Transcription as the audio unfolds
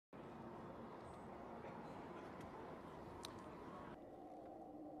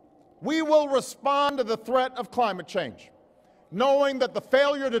We will respond to the threat of climate change, knowing that the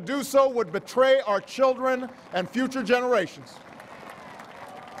failure to do so would betray our children and future generations.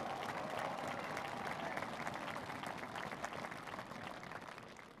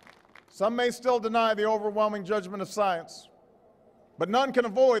 Some may still deny the overwhelming judgment of science, but none can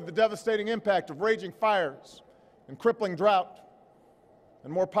avoid the devastating impact of raging fires and crippling drought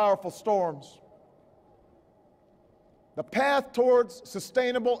and more powerful storms. The path towards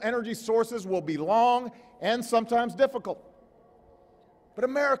sustainable energy sources will be long and sometimes difficult. But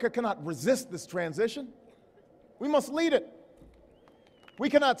America cannot resist this transition. We must lead it. We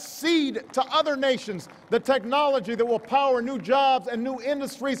cannot cede to other nations the technology that will power new jobs and new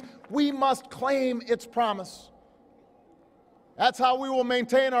industries. We must claim its promise. That's how we will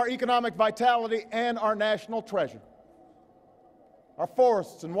maintain our economic vitality and our national treasure. Our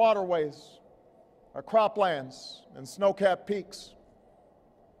forests and waterways, our croplands and snow-capped peaks.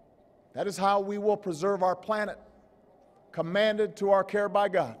 That is how we will preserve our planet, commanded to our care by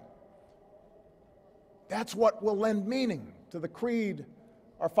God. That's what will lend meaning to the creed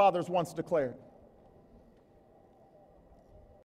our fathers once declared.